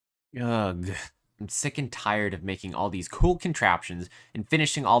Ugh. I'm sick and tired of making all these cool contraptions and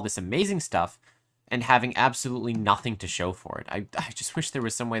finishing all this amazing stuff and having absolutely nothing to show for it. I just wish there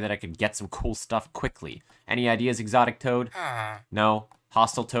was some way that I could get some cool stuff quickly. Any ideas, Exotic Toad? No?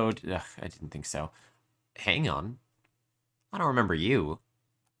 Hostile Toad? Ugh, I didn't think so. Hang on. I don't remember you.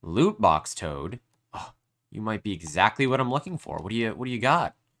 Lootbox Toad? Oh, you might be exactly what I'm looking for. What do you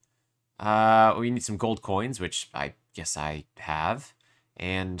got? We need some gold coins, which I guess I have.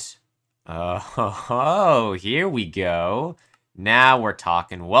 And oh, here we go. Now we're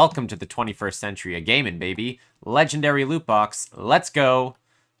talking. Welcome to the 21st century of gaming, baby. Legendary loot box. Let's go.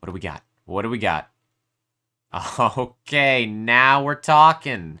 What do we got? What do we got? Okay, now we're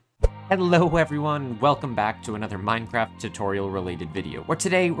talking. Hello everyone, welcome back to another Minecraft tutorial related video, where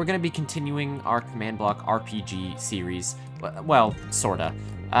today we're going to be continuing our command block RPG series. Well, sorta.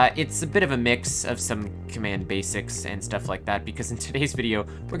 It's a bit of a mix of some command basics and stuff like that, because in today's video,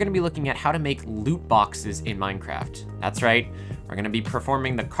 we're going to be looking at how to make loot boxes in Minecraft. That's right, we're going to be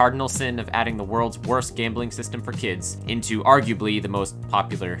performing the cardinal sin of adding the world's worst gambling system for kids into arguably the most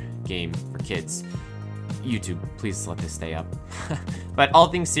popular game for kids. YouTube, please let this stay up. But all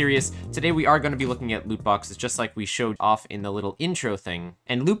things serious, today we are going to be looking at loot boxes just like we showed off in the little intro thing.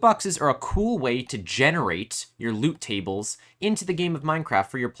 And loot boxes are a cool way to generate your loot tables into the game of Minecraft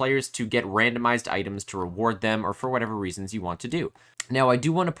for your players to get randomized items to reward them or for whatever reasons you want to do. Now, I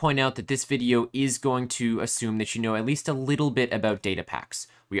do want to point out that this video is going to assume that you know at least a little bit about data packs.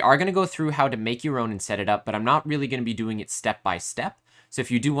 We are going to go through how to make your own and set it up, but I'm not really going to be doing it step by step. So if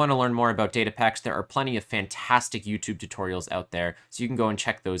you do want to learn more about data packs, there are plenty of fantastic YouTube tutorials out there, so you can go and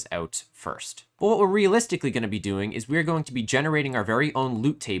check those out first. But what we're realistically going to be doing is we're going to be generating our very own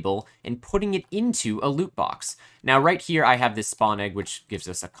loot table and putting it into a loot box. Now right here I have this spawn egg, which gives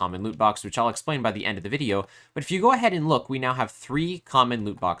us a common loot box, which I'll explain by the end of the video. But if you go ahead and look, we now have 3 common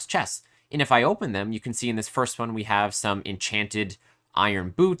loot box chests. And if I open them, you can see in this first one we have some enchanted iron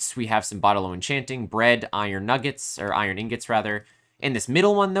boots, we have some bottle of enchanting, bread, iron nuggets, or iron ingots rather. In this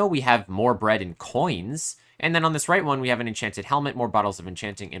middle one, though, we have more bread and coins. And then on this right one, we have an enchanted helmet, more bottles of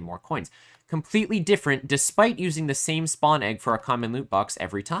enchanting, and more coins. Completely different, despite using the same spawn egg for a common loot box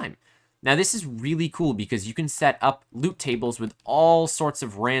every time. Now, this is really cool because you can set up loot tables with all sorts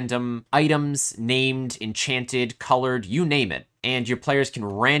of random items, named, enchanted, colored, you name it. And your players can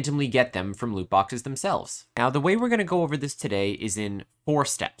randomly get them from loot boxes themselves. Now, the way we're going to go over this today is in 4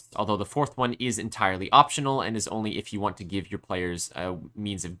 steps, although the 4th one is entirely optional and is only if you want to give your players a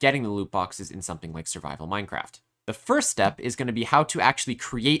means of getting the loot boxes in something like Survival Minecraft. The first step is going to be how to actually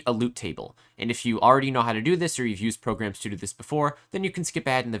create a loot table. And if you already know how to do this or you've used programs to do this before, then you can skip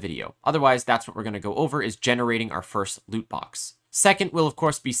ahead in the video. Otherwise, that's what we're going to go over, is generating our first loot box. Second, we'll of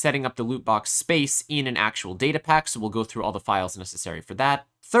course be setting up the loot box space in an actual data pack, so we'll go through all the files necessary for that.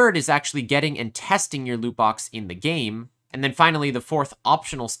 Third is actually getting and testing your loot box in the game. And then finally, the 4th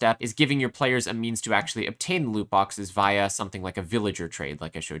optional step is giving your players a means to actually obtain the loot boxes via something like a villager trade,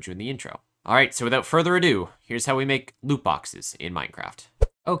 like I showed you in the intro. Alright, so without further ado, here's how we make loot boxes in Minecraft.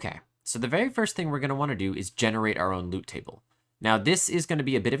 Okay, so the very first thing we're going to want to do is generate our own loot table. Now, this is going to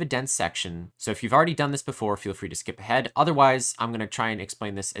be a bit of a dense section, so if you've already done this before, feel free to skip ahead. Otherwise, I'm going to try and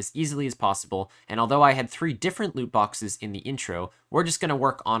explain this as easily as possible, and although I had 3 different loot boxes in the intro, we're just going to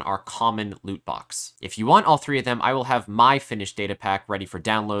work on our common loot box. If you want all 3 of them, I will have my finished data pack ready for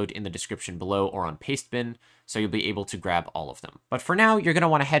download in the description below or on Pastebin, so you'll be able to grab all of them. But for now, you're going to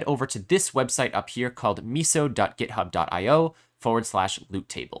want to head over to this website up here called miso.github.io/loot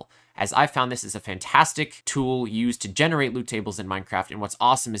table. As I found this is a fantastic tool used to generate loot tables in Minecraft, and what's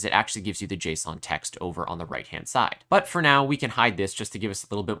awesome is it actually gives you the JSON text over on the right-hand side. But for now, we can hide this just to give us a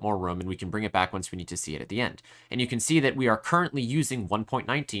little bit more room, and we can bring it back once we need to see it at the end. And you can see that we are currently using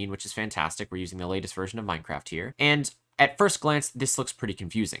 1.19, which is fantastic. We're using the latest version of Minecraft here. And at first glance, this looks pretty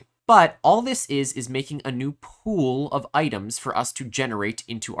confusing. But all this is making a new pool of items for us to generate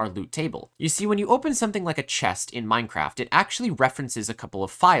into our loot table. You see, when you open something like a chest in Minecraft, it actually references a couple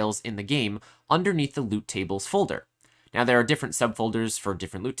of files in the game underneath the loot tables folder. Now, there are different subfolders for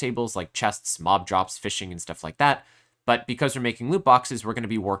different loot tables, like chests, mob drops, fishing, and stuff like that. But because we're making loot boxes, we're going to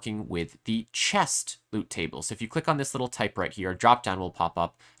be working with the chest loot table. So if you click on this little type right here, a drop-down will pop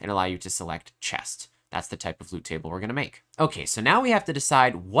up and allow you to select chest. That's the type of loot table we're going to make. Okay, so now we have to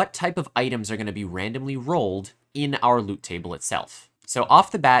decide what type of items are going to be randomly rolled in our loot table itself. So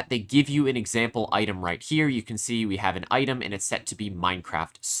off the bat, they give you an example item right here. You can see we have an item and it's set to be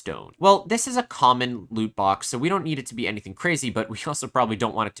Minecraft stone. Well, this is a common loot box, so we don't need it to be anything crazy, but we also probably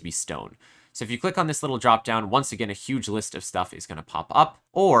don't want it to be stone. So if you click on this little drop down, once again, a huge list of stuff is going to pop up,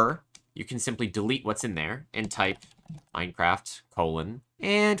 or you can simply delete what's in there and type Minecraft :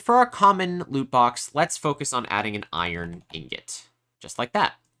 And for our common loot box, let's focus on adding an iron ingot. Just like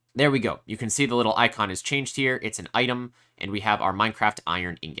that. There we go. You can see the little icon is changed here. It's an item, and we have our Minecraft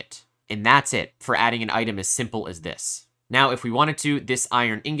iron ingot. And that's it for adding an item as simple as this. Now, if we wanted to, this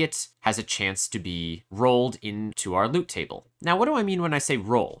iron ingot has a chance to be rolled into our loot table. Now, what do I mean when I say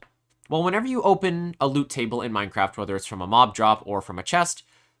roll? Well, whenever you open a loot table in Minecraft, whether it's from a mob drop or from a chest,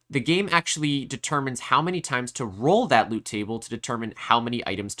 the game actually determines how many times to roll that loot table to determine how many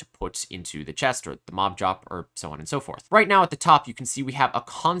items to put into the chest or the mob drop or so on and so forth. Right now at the top, you can see we have a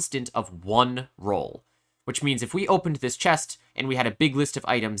constant of 1 roll, which means if we opened this chest and we had a big list of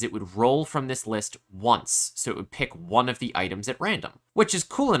items, it would roll from this list once. So it would pick one of the items at random, which is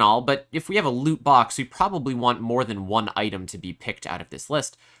cool and all, but if we have a loot box, we probably want more than 1 item to be picked out of this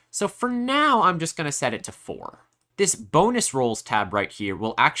list. So for now, I'm just going to set it to 4. This bonus rolls tab right here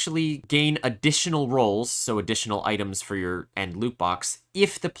will actually gain additional rolls, so additional items for your end loot box,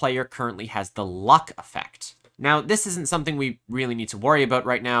 if the player currently has the luck effect. Now, this isn't something we really need to worry about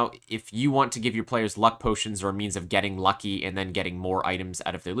right now. If you want to give your players luck potions or a means of getting lucky and then getting more items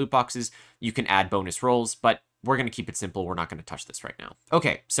out of their loot boxes, you can add bonus rolls, but we're going to keep it simple. We're not going to touch this right now.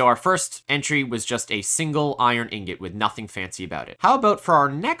 Okay, so our first entry was just a single iron ingot with nothing fancy about it. How about for our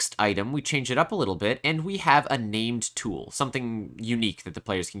next item, we change it up a little bit and we have a named tool, something unique that the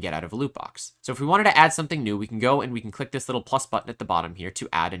players can get out of a loot box. So if we wanted to add something new, we can go and we can click this little plus button at the bottom here to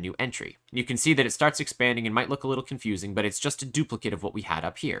add a new entry. You can see that it starts expanding and might look a little confusing, but it's just a duplicate of what we had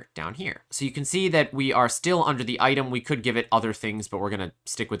up here, down here. So you can see that we are still under the item. We could give it other things, but we're going to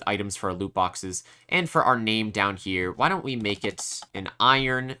stick with items for our loot boxes. And for our name down here, why don't we make it an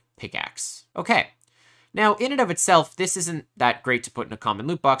iron pickaxe? Okay. Now, in and of itself, this isn't that great to put in a common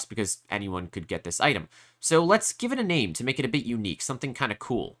loot box because anyone could get this item. So let's give it a name to make it a bit unique, something kind of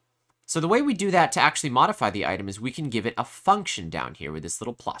cool. So the way we do that to actually modify the item is we can give it a function down here with this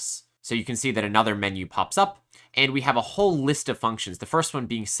little plus. So you can see that another menu pops up, and we have a whole list of functions, the first one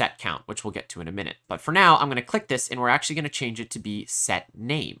being set count, which we'll get to in a minute. But for now, I'm going to click this, and we're actually going to change it to be set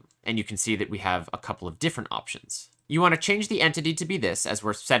name. And you can see that we have a couple of different options. You want to change the entity to be this, as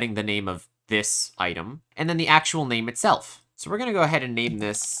we're setting the name of this item, and then the actual name itself. So we're going to go ahead and name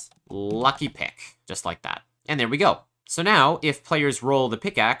this Lucky Pick, just like that. And there we go. So now, if players roll the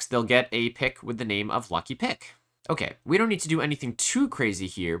pickaxe, they'll get a pick with the name of Lucky Pick. Okay, we don't need to do anything too crazy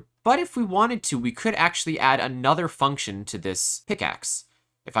here, but if we wanted to, we could actually add another function to this pickaxe.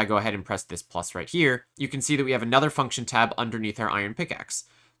 If I go ahead and press this plus right here, you can see that we have another function tab underneath our iron pickaxe.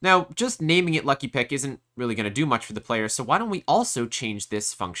 Now, just naming it Lucky Pick isn't really going to do much for the player, so why don't we also change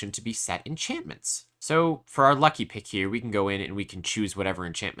this function to be set enchantments? So for our Lucky Pick here, we can go in and we can choose whatever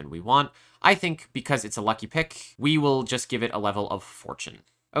enchantment we want. I think because it's a Lucky Pick, we will just give it a level of Fortune.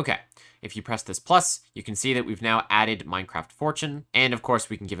 Okay, if you press this plus, you can see that we've now added Minecraft Fortune, and of course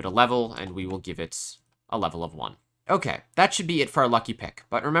we can give it a level, and we will give it a level of 1. Okay, that should be it for our Lucky Pick,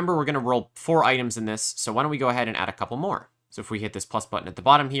 but remember we're going to roll 4 items in this, so why don't we go ahead and add a couple more? So if we hit this plus button at the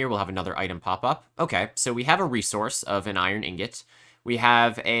bottom here, we'll have another item pop up. Okay, so we have a resource of an iron ingot. We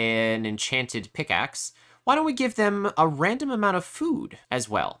have an enchanted pickaxe. Why don't we give them a random amount of food as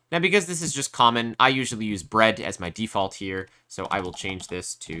well? Now, because this is just common, I usually use bread as my default here, so I will change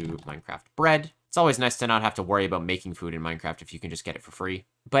this to Minecraft bread. It's always nice to not have to worry about making food in Minecraft if you can just get it for free.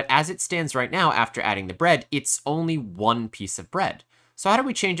 But as it stands right now, after adding the bread, it's only 1 piece of bread. So how do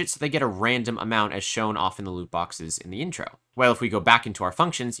we change it so they get a random amount as shown off in the loot boxes in the intro? Well, if we go back into our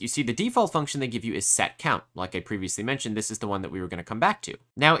functions, you see the default function they give you is set count. Like I previously mentioned, this is the one that we were going to come back to.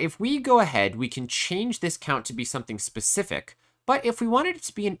 Now, if we go ahead, we can change this count to be something specific. But if we wanted it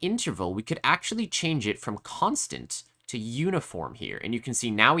to be an interval, we could actually change it from constant to uniform here. And you can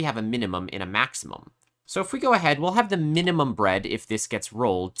see now we have a minimum and a maximum. So if we go ahead, we'll have the minimum bread, if this gets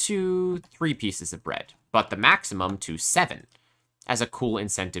rolled, to 3 pieces of bread, but the maximum to 7. As a cool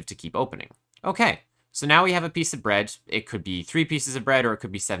incentive to keep opening. Okay, so now we have a piece of bread. It could be 3 pieces of bread or it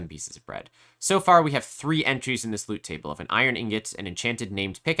could be 7 pieces of bread. So far, we have 3 entries in this loot table of an iron ingot, an enchanted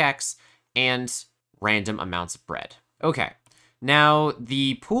named pickaxe, and random amounts of bread. Okay, now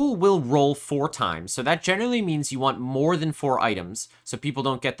the pool will roll 4 times, so that generally means you want more than 4 items, so people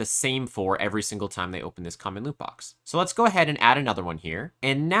don't get the same 4 every single time they open this common loot box. So let's go ahead and add another one here.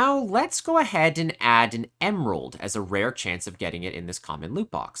 And now let's go ahead and add an emerald as a rare chance of getting it in this common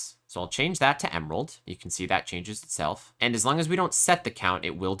loot box. So I'll change that to emerald. You can see that changes itself. And as long as we don't set the count,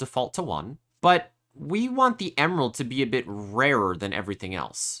 it will default to 1. But we want the emerald to be a bit rarer than everything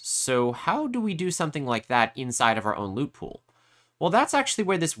else. So how do we do something like that inside of our own loot pool? Well, that's actually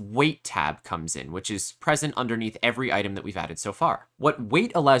where this weight tab comes in, which is present underneath every item that we've added so far. What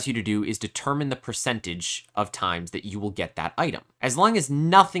weight allows you to do is determine the percentage of times that you will get that item. As long as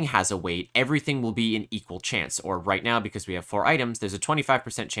nothing has a weight, everything will be an equal chance. Or right now, because we have 4 items, there's a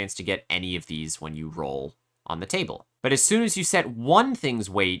 25% chance to get any of these when you roll on the table. But as soon as you set one thing's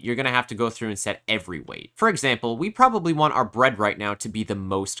weight, you're going to have to go through and set every weight. For example, we probably want our bread right now to be the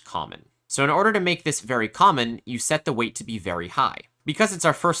most common. So in order to make this very common, you set the weight to be very high. Because it's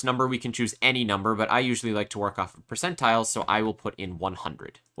our first number, we can choose any number, but I usually like to work off of percentiles, so I will put in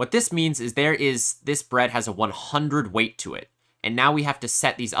 100. What this means is this bread has a 100 weight to it. And now we have to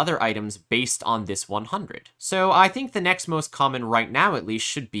set these other items based on this 100. So I think the next most common right now, at least,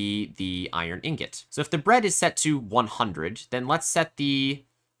 should be the iron ingot. So if the bread is set to 100, then let's set the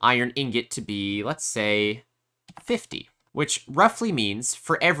iron ingot to be, let's say, 50. Which roughly means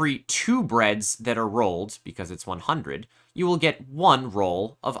for every 2 breads that are rolled, because it's 100, you will get 1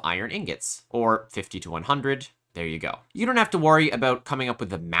 roll of iron ingots. Or 50 to 100. There you go. You don't have to worry about coming up with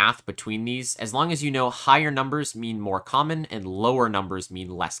the math between these, as long as you know higher numbers mean more common and lower numbers mean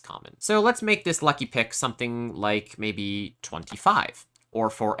less common. So let's make this lucky pick something like maybe 25. Or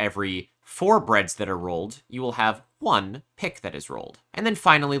for every 4 breads that are rolled, you will have 1 pick that is rolled. And then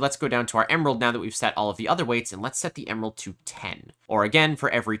finally, let's go down to our emerald now that we've set all of the other weights, and let's set the emerald to 10. Or again, for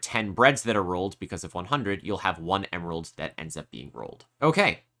every 10 breads that are rolled, because of 100, you'll have 1 emerald that ends up being rolled.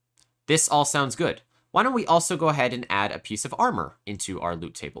 Okay, this all sounds good. Why don't we also go ahead and add a piece of armor into our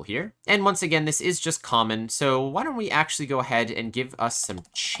loot table here? And once again, this is just common, so why don't we actually go ahead and give us some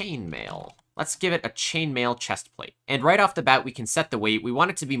chainmail? Let's give it a chainmail chest plate. And right off the bat, we can set the weight. We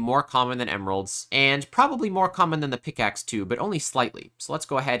want it to be more common than emeralds, and probably more common than the pickaxe too, but only slightly. So let's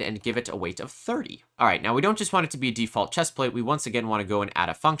go ahead and give it a weight of 30. All right, now we don't just want it to be a default chest plate. We once again want to go and add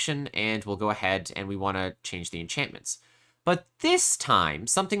a function, and we'll go ahead and we want to change the enchantments. But this time,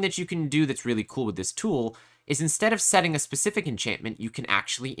 something that you can do that's really cool with this tool is instead of setting a specific enchantment, you can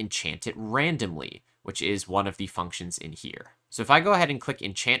actually enchant it randomly, which is one of the functions in here. So if I go ahead and click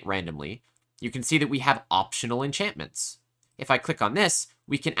enchant randomly, you can see that we have optional enchantments. If I click on this,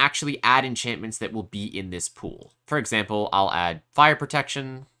 we can actually add enchantments that will be in this pool. For example, I'll add fire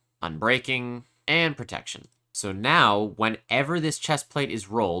protection, unbreaking, and protection. So now, whenever this chest plate is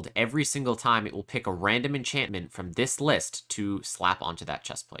rolled, every single time it will pick a random enchantment from this list to slap onto that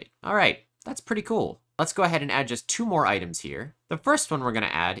chest plate. All right, that's pretty cool. Let's go ahead and add just 2 more items here. The first one we're going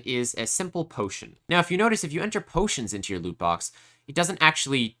to add is a simple potion. Now, if you notice, if you enter potions into your loot box, it doesn't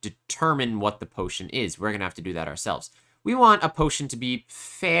actually determine what the potion is. We're going to have to do that ourselves. We want a potion to be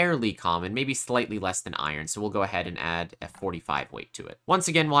fairly common, maybe slightly less than iron, so we'll go ahead and add a 45 weight to it. Once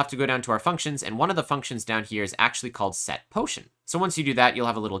again, we'll have to go down to our functions, and one of the functions down here is actually called set potion. So once you do that, you'll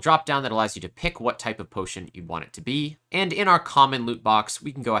have a little drop down that allows you to pick what type of potion you want it to be. And in our common loot box,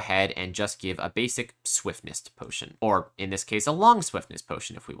 we can go ahead and just give a basic swiftness potion, or in this case, a long swiftness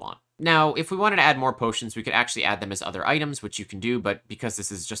potion if we want. Now, if we wanted to add more potions, we could actually add them as other items, which you can do, but because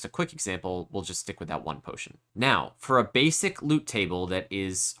this is just a quick example, we'll just stick with that 1 potion. Now, for a basic loot table that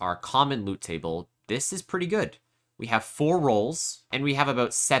is our common loot table, this is pretty good. We have 4 rolls, and we have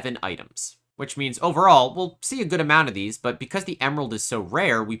about 7 items. Which means overall, we'll see a good amount of these, but because the emerald is so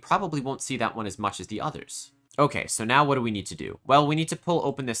rare, we probably won't see that one as much as the others. Okay, so now what do we need to do? Well, we need to pull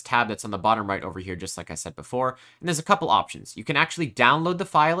open this tab that's on the bottom right over here, just like I said before, and there's a couple options. You can actually download the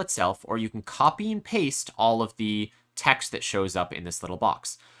file itself, or you can copy and paste all of the text that shows up in this little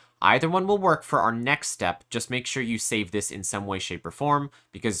box. Either one will work for our next step. Just make sure you save this in some way, shape, or form,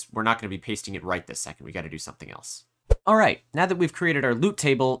 because we're not going to be pasting it right this second. We got to do something else. All right, now that we've created our loot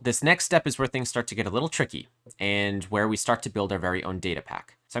table, this next step is where things start to get a little tricky, and where we start to build our very own data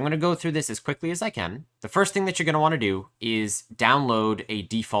pack. So I'm going to go through this as quickly as I can. The first thing that you're going to want to do is download a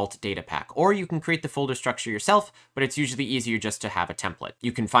default data pack, or you can create the folder structure yourself, but it's usually easier just to have a template.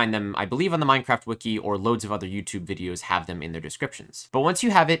 You can find them, I believe, on the Minecraft wiki, or loads of other YouTube videos have them in their descriptions. But once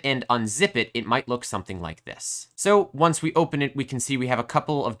you have it and unzip it, it might look something like this. So once we open it, we can see we have a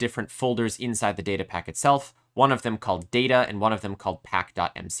couple of different folders inside the data pack itself, one of them called data and one of them called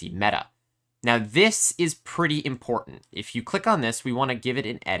pack.mcmeta. Now this is pretty important. If you click on this, we want to give it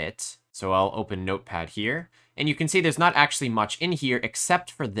an edit. So I'll open Notepad here, and you can see there's not actually much in here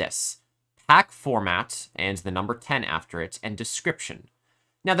except for this. Pack format, and the number 10 after it, and description.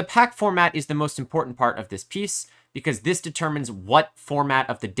 Now the pack format is the most important part of this piece, because this determines what format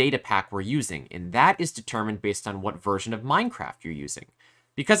of the data pack we're using, and that is determined based on what version of Minecraft you're using.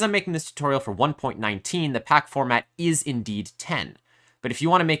 Because I'm making this tutorial for 1.19, the pack format is indeed 10. But if you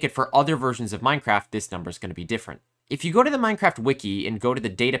want to make it for other versions of Minecraft, this number is going to be different. If you go to the Minecraft wiki and go to the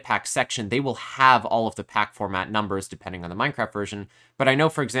datapack section, they will have all of the pack format numbers depending on the Minecraft version. But I know,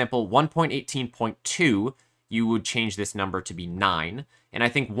 for example, 1.18.2, you would change this number to be 9. And I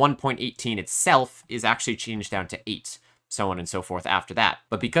think 1.18 itself is actually changed down to 8. So on and so forth after that.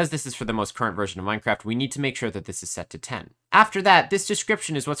 But because this is for the most current version of Minecraft, we need to make sure that this is set to 10. After that, this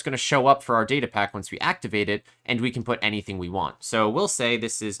description is what's going to show up for our data pack once we activate it, and we can put anything we want. So we'll say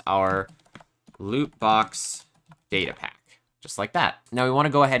this is our Lootbox data pack, just like that. Now we want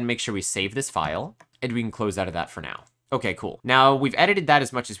to go ahead and make sure we save this file, and we can close out of that for now. Okay, cool. Now we've edited that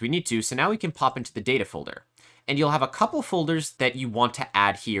as much as we need to, so now we can pop into the data folder. And you'll have a couple folders that you want to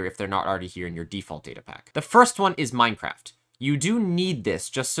add here if they're not already here in your default data pack. The first one is Minecraft. You do need this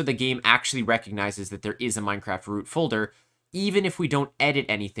just so the game actually recognizes that there is a Minecraft root folder, even if we don't edit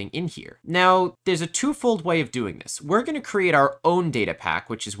anything in here. Now, there's a twofold way of doing this. We're going to create our own data pack,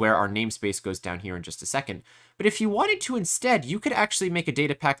 which is where our namespace goes down here in just a second. But if you wanted to instead, you could actually make a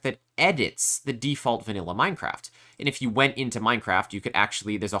data pack that edits the default vanilla Minecraft. And if you went into Minecraft, you could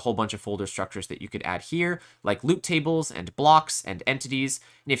actually, there's a whole bunch of folder structures that you could add here, like loot tables and blocks and entities.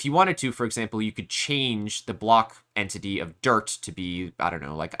 And if you wanted to, for example, you could change the block entity of dirt to be, I don't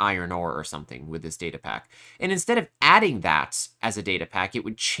know, like iron ore or something with this data pack. And instead of adding that as a data pack, it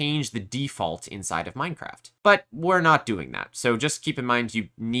would change the default inside of Minecraft. But we're not doing that. So just keep in mind you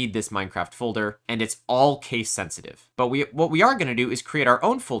need this Minecraft folder, and it's all case sensitive. But what we are going to do is create our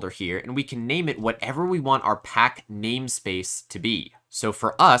own folder here, and we can name it whatever we want our pack namespace to be. So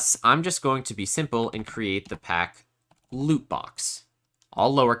for us, I'm just going to be simple and create the pack Lootbox.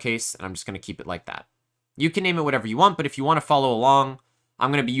 All lowercase, and I'm just going to keep it like that. You can name it whatever you want, but if you want to follow along,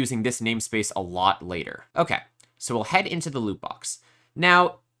 I'm going to be using this namespace a lot later. Okay, so we'll head into the Lootbox.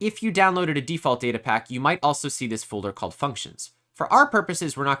 Now, if you downloaded a default data pack, you might also see this folder called functions. For our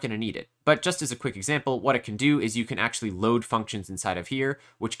purposes, we're not going to need it. But just as a quick example, what it can do is you can actually load functions inside of here,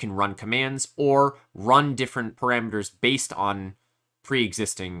 which can run commands or run different parameters based on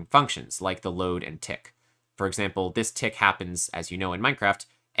pre-existing functions like the load and tick. For example, this tick happens, as you know in Minecraft,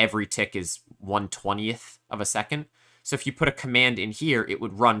 every tick is 1/20th of a second. So if you put a command in here, it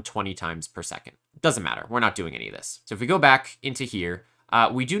would run 20 times per second. Doesn't matter. We're not doing any of this. So if we go back into here,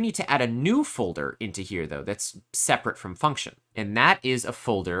 we do need to add a new folder into here, though, that's separate from function. And that is a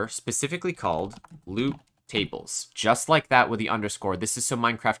folder specifically called loot tables. Just like that with the underscore, this is so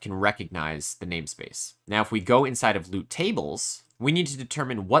Minecraft can recognize the namespace. Now, if we go inside of loot tables, we need to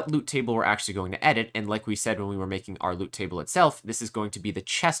determine what loot table we're actually going to edit. And like we said when we were making our loot table itself, this is going to be the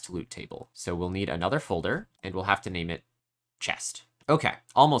chest loot table. So we'll need another folder, and we'll have to name it chest. Okay,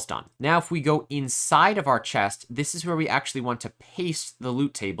 almost done. Now, if we go inside of our chest, this is where we actually want to paste the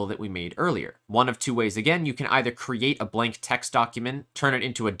loot table that we made earlier. One of two ways. Again, you can either create a blank text document, turn it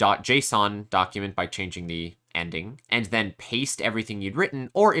into a .json document by changing the ending, and then paste everything you'd written,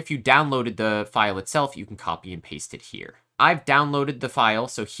 or if you downloaded the file itself, you can copy and paste it here. I've downloaded the file,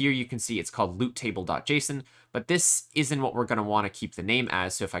 so here you can see it's called loottable.json, but this isn't what we're going to want to keep the name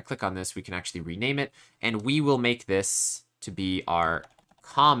as, so if I click on this, we can actually rename it, and we will make this to be our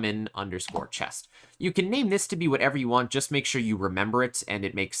common underscore chest. You can name this to be whatever you want, just make sure you remember it and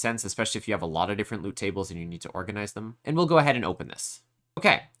it makes sense, especially if you have a lot of different loot tables and you need to organize them. And we'll go ahead and open this.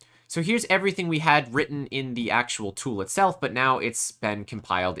 Okay, so here's everything we had written in the actual tool itself, but now it's been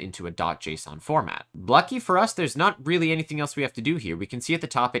compiled into a .json format. Lucky for us, there's not really anything else we have to do here. We can see at the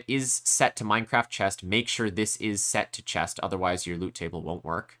top it is set to Minecraft chest. Make sure this is set to chest, otherwise your loot table won't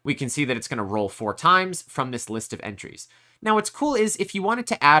work. We can see that it's going to roll 4 times from this list of entries. Now, what's cool is if you wanted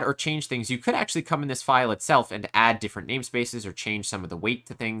to add or change things, you could actually come in this file itself and add different namespaces or change some of the weight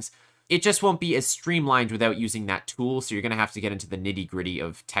to things. It just won't be as streamlined without using that tool, so you're going to have to get into the nitty-gritty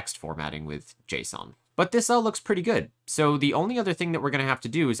of text formatting with JSON. But this all looks pretty good. So the only other thing that we're going to have to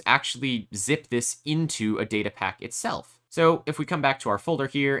do is actually zip this into a data pack itself. So if we come back to our folder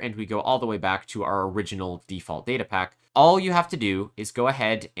here and we go all the way back to our original default data pack, all you have to do is go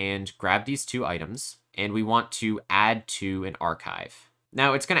ahead and grab these 2 items, and we want to add to an archive.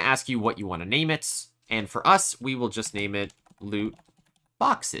 Now it's going to ask you what you want to name it, and for us, we will just name it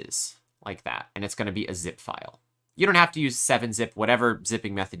LOOTBOXES, like that, and it's going to be a zip file. You don't have to use 7-zip, whatever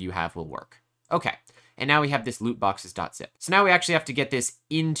zipping method you have will work. Okay, and now we have this lootboxes.zip. So now we actually have to get this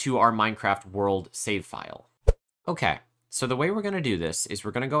into our Minecraft world save file. Okay, so the way we're going to do this is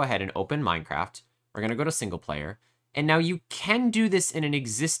we're going to go ahead and open Minecraft. We're going to go to single player. And now you can do this in an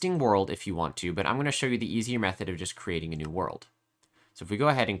existing world if you want to, but I'm going to show you the easier method of just creating a new world. So if we go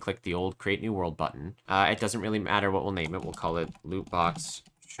ahead and click the old Create New World button, it doesn't really matter what we'll name it. We'll call it Lootbox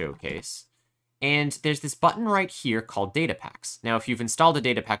Showcase. And there's this button right here called datapacks. Now, if you've installed a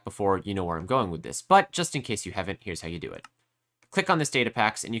datapack before, you know where I'm going with this, but just in case you haven't, here's how you do it. Click on this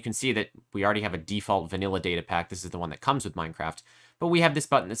datapacks, and you can see that we already have a default vanilla datapack. This is the one that comes with Minecraft, but we have this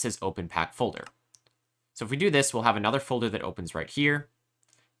button that says open pack folder. So if we do this, we'll have another folder that opens right here.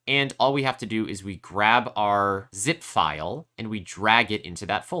 And all we have to do is we grab our zip file and we drag it into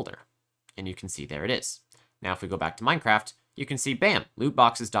that folder. And you can see there it is. Now, if we go back to Minecraft, you can see, bam,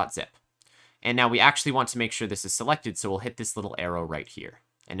 lootboxes.zip. And now we actually want to make sure this is selected, so we'll hit this little arrow right here.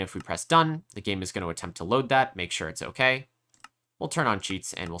 And if we press done, the game is going to attempt to load that, make sure it's okay. We'll turn on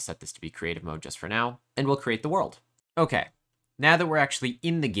cheats and we'll set this to be creative mode just for now, and we'll create the world. Okay, now that we're actually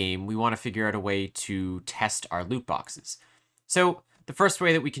in the game, we want to figure out a way to test our loot boxes. So the first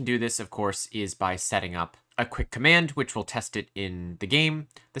way that we can do this, of course, is by setting up a quick command, which will test it in the game.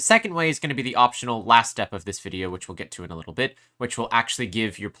 The second way is going to be the optional last step of this video, which we'll get to in a little bit, which will actually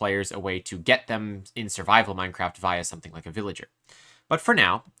give your players a way to get them in survival Minecraft via something like a villager. But for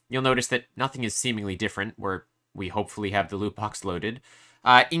now, you'll notice that nothing is seemingly different, where we hopefully have the loot box loaded.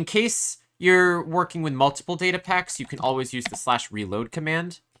 In case you're working with multiple data packs, you can always use the /reload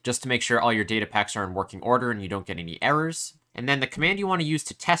command, just to make sure all your data packs are in working order and you don't get any errors. And then the command you want to use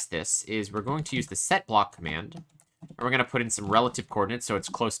to test this is we're going to use the setBlock command. And we're going to put in some relative coordinates so it's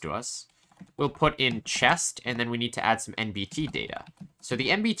close to us. We'll put in chest, and then we need to add some NBT data. So the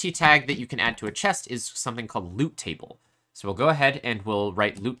NBT tag that you can add to a chest is something called loot table. So we'll go ahead and we'll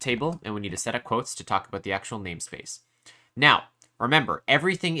write loot table, and we need a set of quotes to talk about the actual namespace. Now, remember,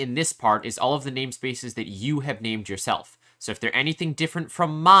 everything in this part is all of the namespaces that you have named yourself. So if they're anything different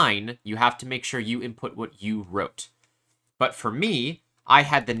from mine, you have to make sure you input what you wrote. But for me, I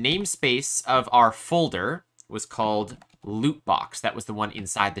had the namespace of our folder was called Lootbox. That was the one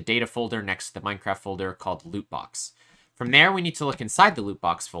inside the data folder next to the Minecraft folder called Lootbox. From there, we need to look inside the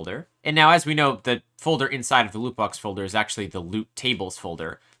Lootbox folder. And now, as we know, the folder inside of the Lootbox folder is actually the loot tables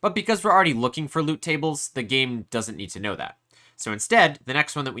folder. But because we're already looking for loot tables, the game doesn't need to know that. So instead, the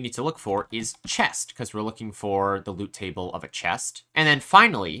next one that we need to look for is chest, because we're looking for the loot table of a chest. And then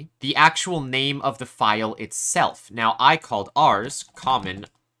finally, the actual name of the file itself. Now, I called ours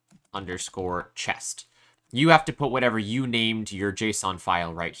common_chest. You have to put whatever you named your JSON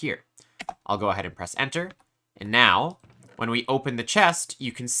file right here. I'll go ahead and press enter. And now, when we open the chest,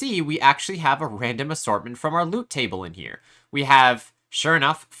 you can see we actually have a random assortment from our loot table in here. We have, sure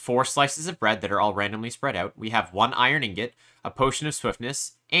enough, 4 slices of bread that are all randomly spread out. We have 1 iron ingot, a potion of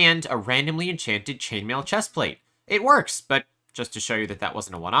swiftness, and a randomly enchanted chainmail chestplate. It works, but just to show you that that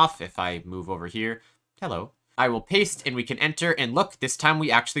wasn't a one-off, if I move over here, hello, I will paste and we can enter, and look, this time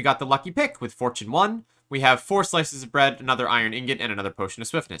we actually got the lucky pick with Fortune 1. We have 4 slices of bread, another iron ingot, and another potion of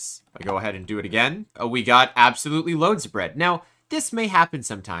swiftness. If I go ahead and do it again, we got absolutely loads of bread. Now, this may happen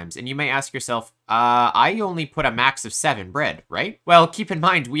sometimes, and you may ask yourself, I only put a max of 7 bread, right? Well, keep in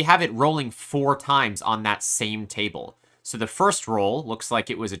mind, we have it rolling 4 times on that same table. So the first roll looks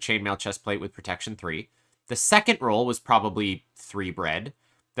like it was a chainmail chestplate with protection 3. The second roll was probably 3 bread.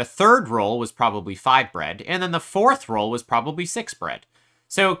 The third roll was probably 5 bread. And then the fourth roll was probably 6 bread.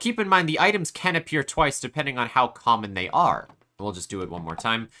 So keep in mind, the items can appear twice depending on how common they are. We'll just do it one more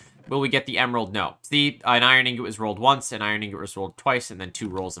time. Will we get the emerald? No. See, an iron ingot was rolled once, an iron ingot was rolled twice, and then 2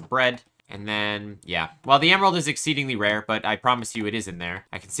 rolls of bread. And then, yeah. Well, the emerald is exceedingly rare, but I promise you it is in there.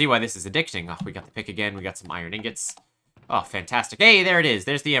 I can see why this is addicting. Oh, we got the pick again. We got some iron ingots. Oh, fantastic. Hey, there it is.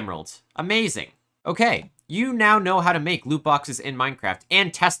 There's the emerald. Amazing. Okay, you now know how to make loot boxes in Minecraft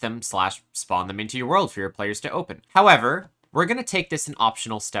and test them / spawn them into your world for your players to open. However, we're going to take this an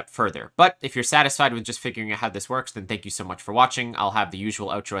optional step further. But if you're satisfied with just figuring out how this works, then thank you so much for watching. I'll have the usual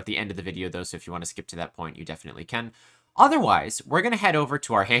outro at the end of the video, though, so if you want to skip to that point, you definitely can. Otherwise, we're going to head over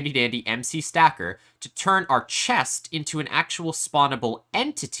to our handy-dandy MC Stacker to turn our chest into an actual spawnable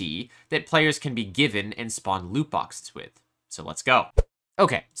entity that players can be given and spawn loot boxes with. So let's go.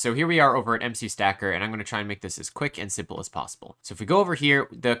 Okay, so here we are over at MC Stacker, and I'm going to try and make this as quick and simple as possible. So if we go over here,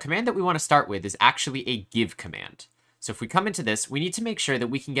 the command that we want to start with is actually a give command. So if we come into this, we need to make sure that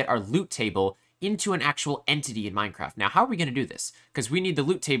we can get our loot table into an actual entity in Minecraft. Now, how are we going to do this? Because we need the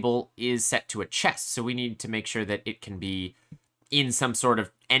loot table is set to a chest, so we need to make sure that it can be in some sort of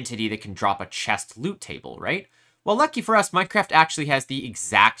entity that can drop a chest loot table, right? Well, lucky for us, Minecraft actually has the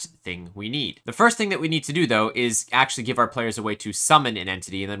exact thing we need. The first thing that we need to do, though, is actually give our players a way to summon an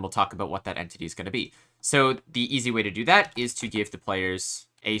entity, and then we'll talk about what that entity is going to be. So the easy way to do that is to give the players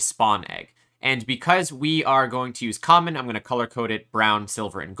a spawn egg. And because we are going to use common, I'm going to color code it brown,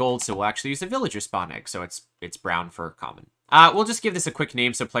 silver, and gold. So we'll actually use a villager spawn egg. So it's brown for common. We'll just give this a quick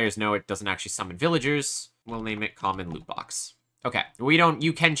name so players know it doesn't actually summon villagers. We'll name it common loot box. Okay,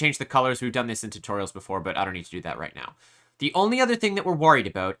 you can change the colors. We've done this in tutorials before, but I don't need to do that right now. The only other thing that we're worried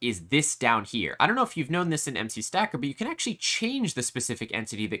about is this down here. I don't know if you've known this in MC Stacker, but you can actually change the specific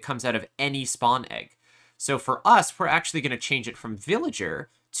entity that comes out of any spawn egg. So for us, we're actually going to change it from villager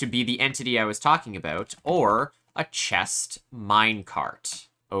to be the entity I was talking about, or a chest minecart.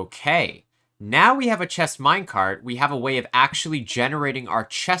 Okay, now we have a chest minecart. We have a way of actually generating our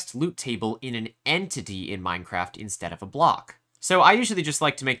chest loot table in an entity in Minecraft instead of a block. So I usually just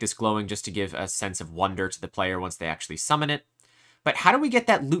like to make this glowing just to give a sense of wonder to the player once they actually summon it. But how do we get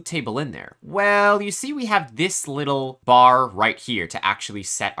that loot table in there? Well, you see we have this little bar right here to actually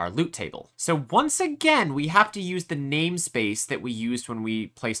set our loot table. So once again, we have to use the namespace that we used when we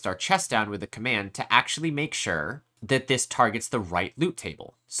placed our chest down with the command to actually make sure that this targets the right loot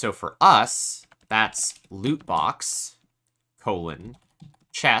table. So for us, that's lootbox,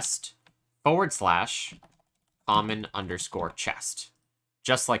 chest, /common_chest.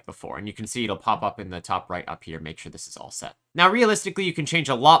 Just like before, and you can see it'll pop up in the top right up here. Make sure this is all set. Now, realistically, you can change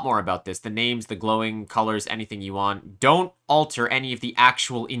a lot more about this. The names, the glowing colors, anything you want. Don't alter any of the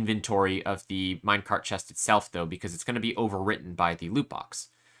actual inventory of the minecart chest itself, though, because it's going to be overwritten by the loot box.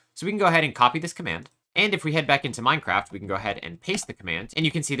 So we can go ahead and copy this command. And if we head back into Minecraft, we can go ahead and paste the command, and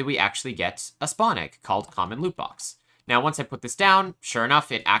you can see that we actually get a spawn egg called common loot box. Now, once I put this down, sure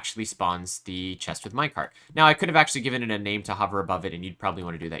enough, it actually spawns the chest with minecart. Now, I could have actually given it a name to hover above it, and you'd probably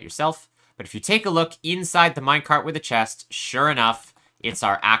want to do that yourself. But if you take a look inside the minecart with a chest, sure enough, it's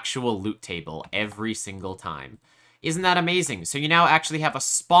our actual loot table every single time. Isn't that amazing? So you now actually have a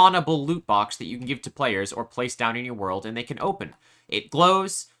spawnable loot box that you can give to players or place down in your world, and they can open. It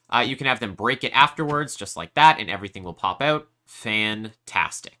glows. You can have them break it afterwards, just like that, and everything will pop out.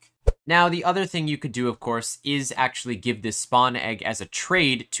 Fantastic. Now, the other thing you could do, of course, is actually give this spawn egg as a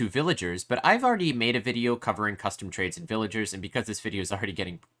trade to villagers, but I've already made a video covering custom trades in villagers, and because this video is already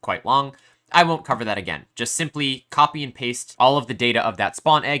getting quite long, I won't cover that again. Just simply copy and paste all of the data of that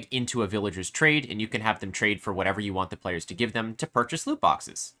spawn egg into a villager's trade, and you can have them trade for whatever you want the players to give them to purchase loot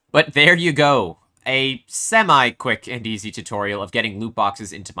boxes. But there you go. A semi-quick and easy tutorial of getting loot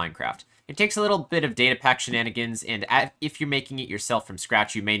boxes into Minecraft. It takes a little bit of datapack shenanigans, and if you're making it yourself from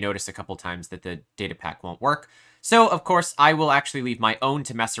scratch, you may notice a couple times that the datapack won't work. So, of course, I will actually leave my own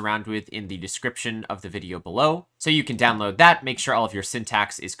to mess around with in the description of the video below. So you can download that, make sure all of your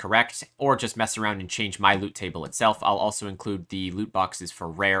syntax is correct, or just mess around and change my loot table itself. I'll also include the loot boxes for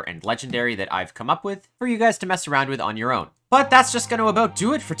rare and legendary that I've come up with for you guys to mess around with on your own. But that's just going to about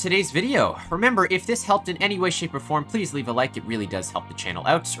do it for today's video. Remember, if this helped in any way, shape, or form, please leave a like. It really does help the channel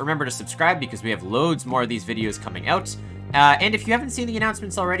out. Remember to subscribe because we have loads more of these videos coming out. And if you haven't seen the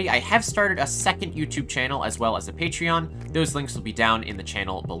announcements already, I have started a second YouTube channel as well as a Patreon. Those links will be down in the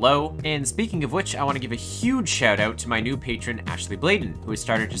channel below. And speaking of which, I want to give a huge shout out to my new patron, Ashley Bladen, who has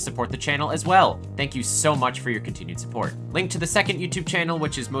started to support the channel as well. Thank you so much for your continued support. Link to the second YouTube channel,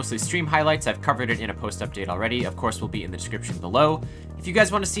 which is mostly stream highlights. I've covered it in a post update already. Of course, will be in the description below. If you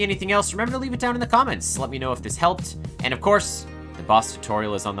guys want to see anything else, remember to leave it down in the comments. Let me know if this helped. And of course, the boss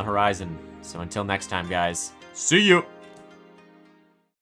tutorial is on the horizon. So until next time, guys, see you!